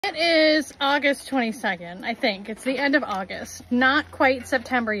It is August 22nd, I think. It's the end of August, not quite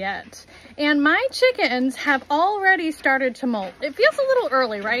September yet. And my chickens have already started to molt. It feels a little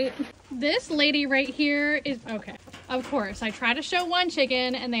early, right? This lady right here is, okay, of course, I try to show one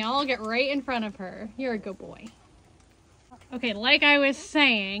chicken and they all get right in front of her. You're a good boy. Okay, like I was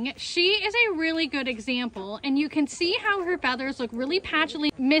saying, she is a really good example, and you can see how her feathers look really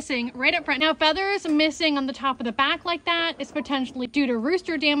patchily missing right up front. Now, feathers missing on the top of the back like that is potentially due to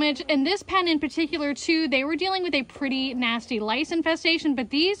rooster damage, and this pen in particular too, they were dealing with a pretty nasty lice infestation, but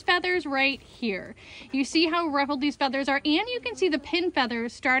these feathers right here, you see how ruffled these feathers are, and you can see the pin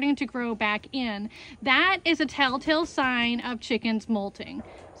feathers starting to grow back in. That is a telltale sign of chickens molting.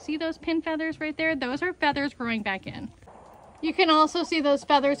 See those pin feathers right there? Those are feathers growing back in. You can also see those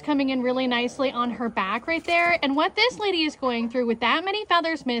feathers coming in really nicely on her back right there. And what this lady is going through with that many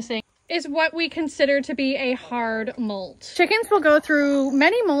feathers missing is what we consider to be a hard molt. Chickens will go through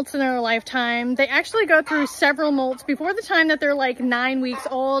many molts in their lifetime. They actually go through several molts before the time that they're like 9 weeks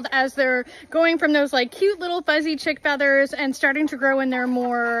old, as they're going from those like cute little fuzzy chick feathers and starting to grow in their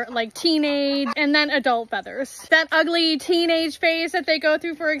more like teenage and then adult feathers. That ugly teenage phase that they go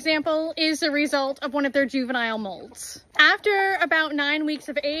through, for example, is the result of one of their juvenile molts. After about 9 weeks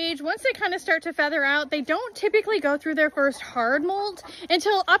of age, once they kind of start to feather out, they don't typically go through their first hard molt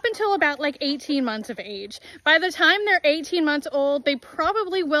until about like 18 months of age. By the time they're 18 months old, they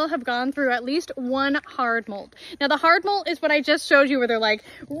probably will have gone through at least one hard molt. Now, the hard molt is what I just showed you, where they're like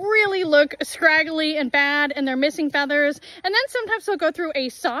really look scraggly and bad and they're missing feathers. And then sometimes they'll go through a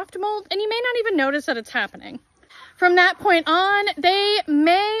soft molt and you may not even notice that it's happening. From that point on, they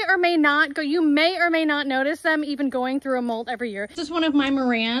may or may not go, you may or may not notice them even going through a molt every year. This is one of my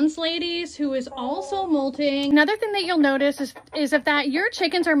Moran's ladies who is also molting. Another thing that you'll notice is if that your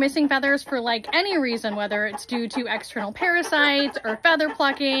chickens are missing feathers for like any reason, whether it's due to external parasites or feather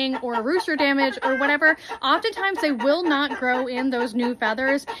plucking or rooster damage or whatever, oftentimes they will not grow in those new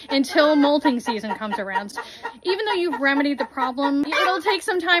feathers until molting season comes around. Even though you've remedied the problem, it'll take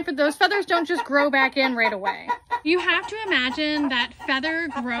some time for those feathers don't just grow back in right away. You have to imagine that feather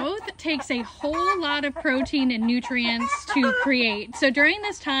growth takes a whole lot of protein and nutrients to create. So during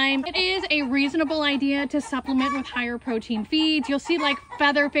this time, it is a reasonable idea to supplement with higher protein feeds. You'll see like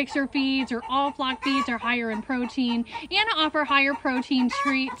feather fixer feeds or all flock feeds are higher in protein, and offer higher protein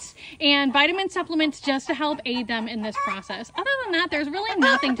treats and vitamin supplements just to help aid them in this process. Other than that, there's really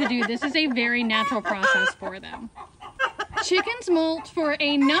nothing to do. This is a very natural process for them. Chickens molt for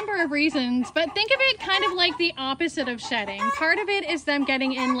a number of reasons, but think of it kind of like the opposite of shedding. Part of it is them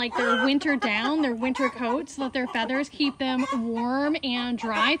getting in like their winter down, their winter coat, so that their feathers keep them warm and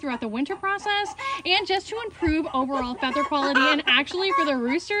dry throughout the winter process, and just to improve overall feather quality, and actually for the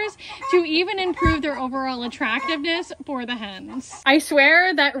roosters to even improve their overall attractiveness for the hens. I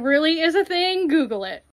swear that really is a thing. Google it.